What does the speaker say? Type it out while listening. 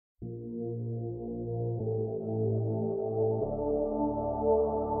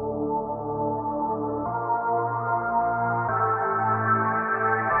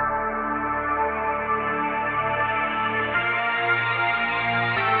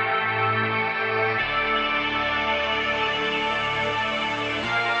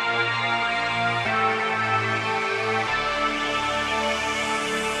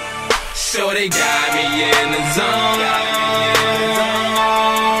Shorty got me in the zone,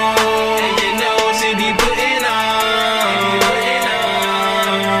 and you know she be putting on.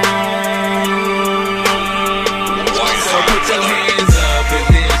 So put your hands up if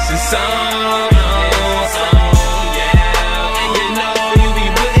this is song.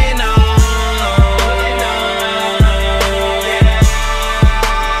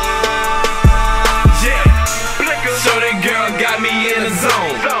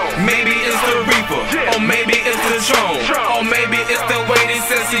 Maybe it's the reaper, or maybe it's the throne, or maybe it's the way this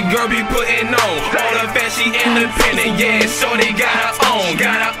sexy girl be putting on. All the fat, she independent, yeah, shorty got her own,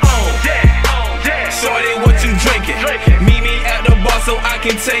 Shorty, what you drinking? Meet me at the bar so I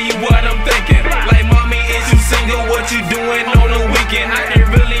can tell you what I'm thinking. Like, mommy, is you single? What you doing on the weekend? I can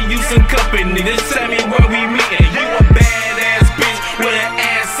really use some company, just tell me where we meeting. You a badass bitch with an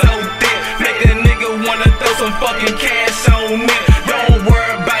ass so thick, make a nigga wanna throw some fucking cash on me. Don't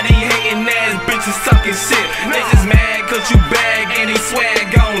worry about these hating ass bitches talking shit. They just mad cause you bag and they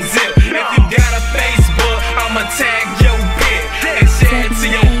swag on zip. If you got a Facebook, I'ma tag your bitch and share it to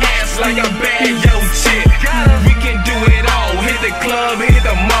your ass like I bag your shit. We can do it all, hit the club, hit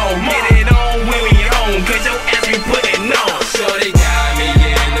the mall, get it on when we on, cause your ass be putting on. Shorty got me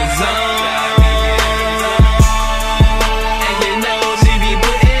in the zone.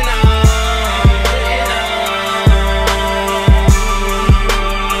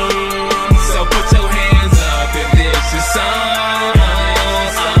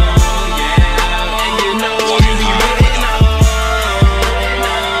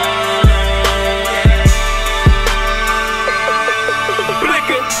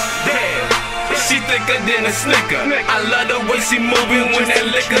 Than a snicker. I love the way she moving with that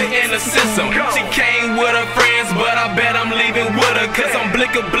liquor in the system. She came with her friends, but I bet I'm leaving with her, cause I'm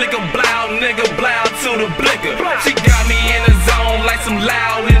blicker, blicker, blow, nigga, blow to the blicker. She got me in the zone like some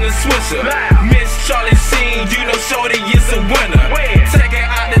loud in the swisher. Miss Charlie Sheen, you know shorty is a winner. Take her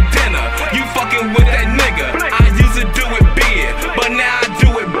out to dinner, you fucking with that nigga. I used to do it big, but now I do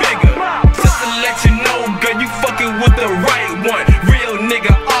it bigger. Just to let you know, girl, you fucking with the right one. Real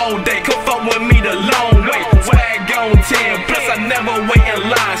nigga all day, come fuck with me the long way. Swag on 10, plus I never wait in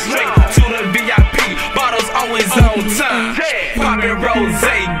line. Straight to the VIP, bottles always on time. Poppin' rose,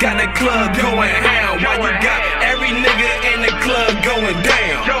 got the club going ham. Why you got every nigga in the club going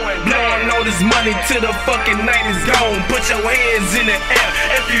down? Blowing all this money till the fucking night is gone. Put your hands in the air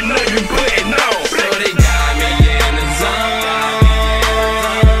if you know you putting on. So they got me in the zone.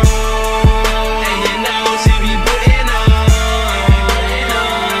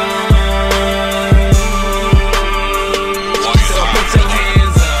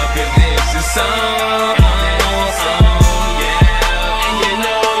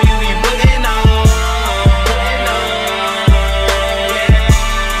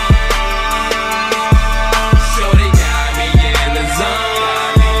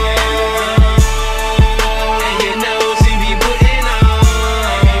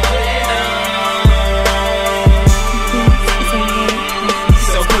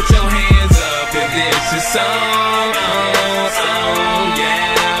 Some